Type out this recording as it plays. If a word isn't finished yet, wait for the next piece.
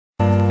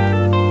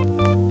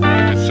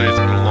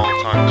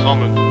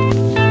coming,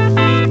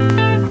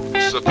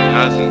 except it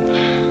hasn't.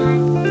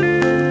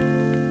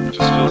 It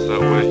just feels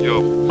that way, yo.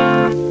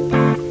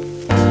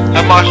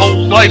 Had my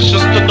whole life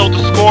just to know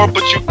the score,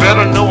 but you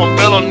better know a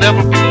fella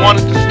never be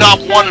wanting to stop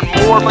wanting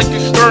more. Like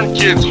these stern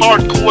kids,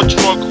 hardcore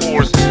drug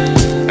whores.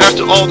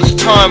 After all this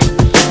time,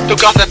 still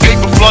got that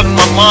paper flood in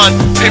my mind.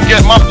 Paper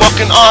get my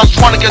fucking eyes,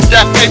 trying to get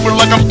that paper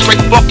like I'm straight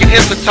fucking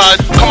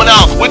hypnotized. Coming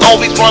out with all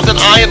these rhymes that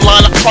I ain't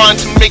line. I'm trying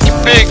to make it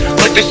big,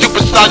 like they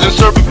supersize and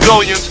serving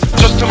billions,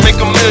 just to make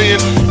a million.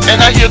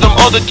 And I hear them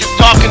other kids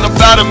talking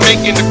about it,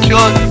 making a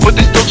killing, but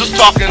they still just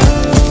talking,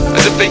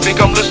 as if they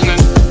think I'm listening.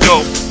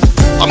 Yo,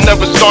 I'm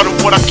never starting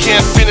what I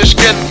can't finish.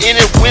 Getting in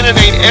it, winning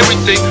ain't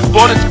everything,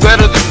 but it's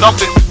better than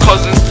nothing.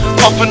 Cousin,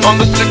 puffing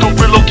on the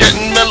cigarillo,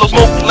 getting mellow.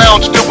 Smoke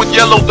lounge filled with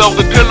yellow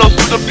velvet pillows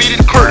through the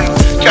beaded curtain.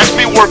 Catch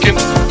me working,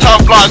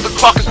 time flies, the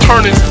clock is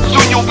turning.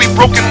 Soon you'll be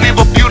broken, leave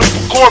a beautiful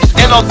corpse,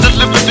 and I'll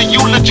deliver the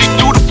eulogy,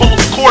 dutiful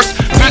of course.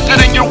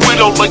 Visiting your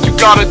widow like you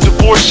got a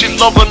divorce. She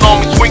loving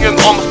on me, swinging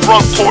on the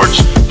front porch.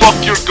 Fuck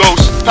your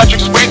ghost,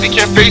 Patrick Swayze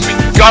can't face me.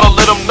 Gotta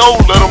let him know,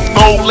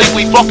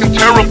 lately fucking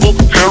terrible,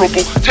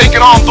 terrible.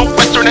 Taking on the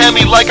Western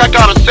Hemi like I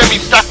got a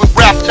semi-stack with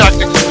rap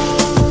tactics.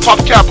 Pop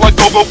cap like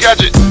Go-Go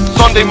Gadget,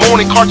 Sunday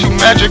morning cartoon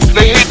magic.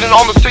 They hating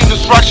on the same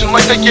distraction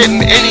like they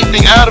getting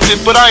anything out of it,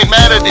 but I ain't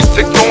mad at it.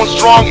 They're going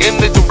strong in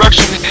the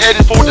direction,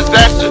 headed for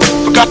disaster.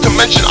 Forgot to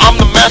mention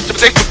I'm the master,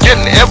 they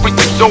forgetting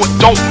everything, so it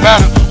don't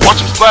matter.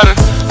 Watch them splatter,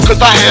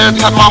 cause I had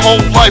my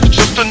whole life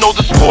just to know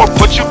the score.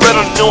 But you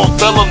better know a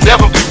fella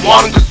never be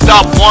wanting to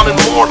stop wanting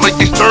more, like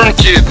these stern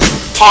kids,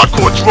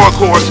 hardcore drug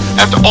whores.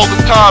 After all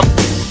this time,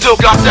 still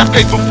got that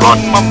paper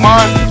flooding my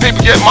mind.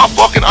 Paper get my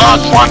fucking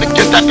eyes, trying to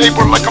get that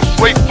paper like I'm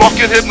straight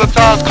fucking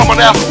hypnotized. Coming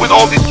out with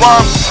all these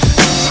rhymes,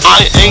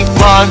 I ain't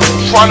blind,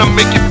 trying to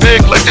make it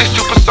big like they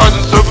supersize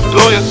and serving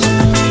billions,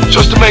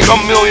 just to make a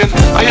million.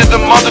 I hear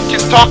them other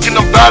kids talking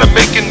about it,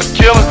 making the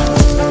killing,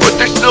 but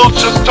they still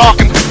just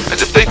talking,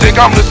 as if they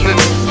think I'm listening.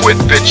 Quit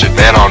bitching,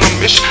 man on a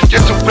mission.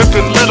 Get to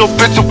ripping little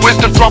bits of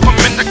wisdom, drop them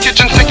in the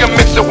kitchen, sink and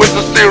mix it with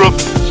the syrup.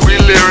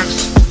 Sweet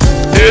lyrics.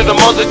 Hear them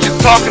other kids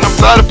talking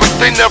about it, but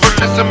they never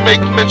listen.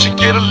 Make mention,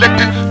 get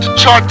elected to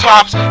chart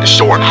tops and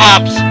short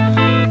hops.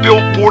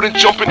 Billboard and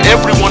jumping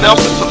everyone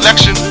else's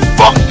selection.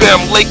 Fuck them,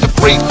 late the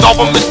great,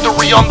 solve a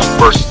mystery on the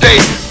first day.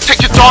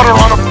 Take your daughter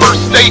on her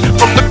first date,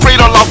 from the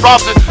cradle I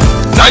robbed her.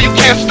 Now you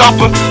can't stop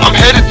her, I'm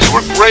headed to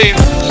her grave.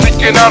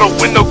 Sneaking out a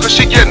window cause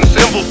she getting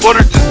simple,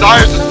 but her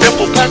desires are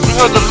simple. Passing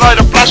her the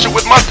lighter, flash her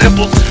with my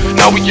dimples.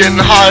 Now we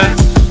getting higher.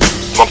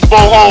 Smoke the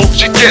boho,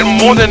 she getting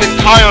more than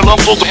entire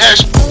lump full of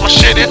hash. My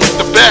shit isn't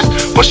the best,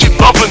 but she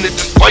loving it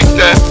despite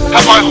that.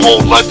 Had my whole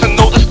life to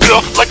know this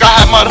girl, like I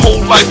had my whole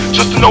life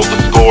just to know the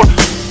score.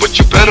 But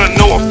you better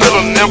know a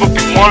fella never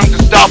be wanting to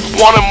stop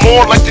wanting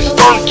more, like these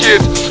stern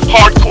kids,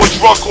 hardcore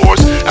drug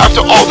whores.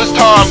 After all this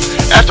time,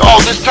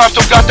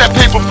 still got that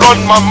paper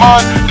flooding my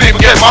mind. Paper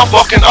get my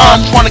fucking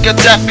eyes, trying to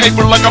get that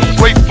paper like I'm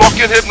straight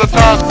fucking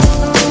hypnotized.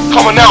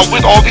 Coming out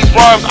with all these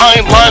rhymes, I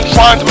ain't lying,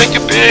 trying to make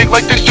it big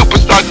like they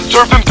superstars,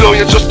 deserving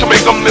billions just to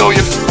make a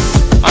million.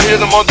 I hear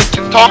them other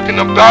kids talking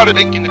about it,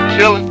 making a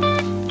killing,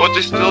 but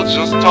they still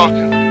just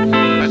talking,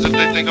 as if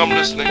they think I'm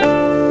listening.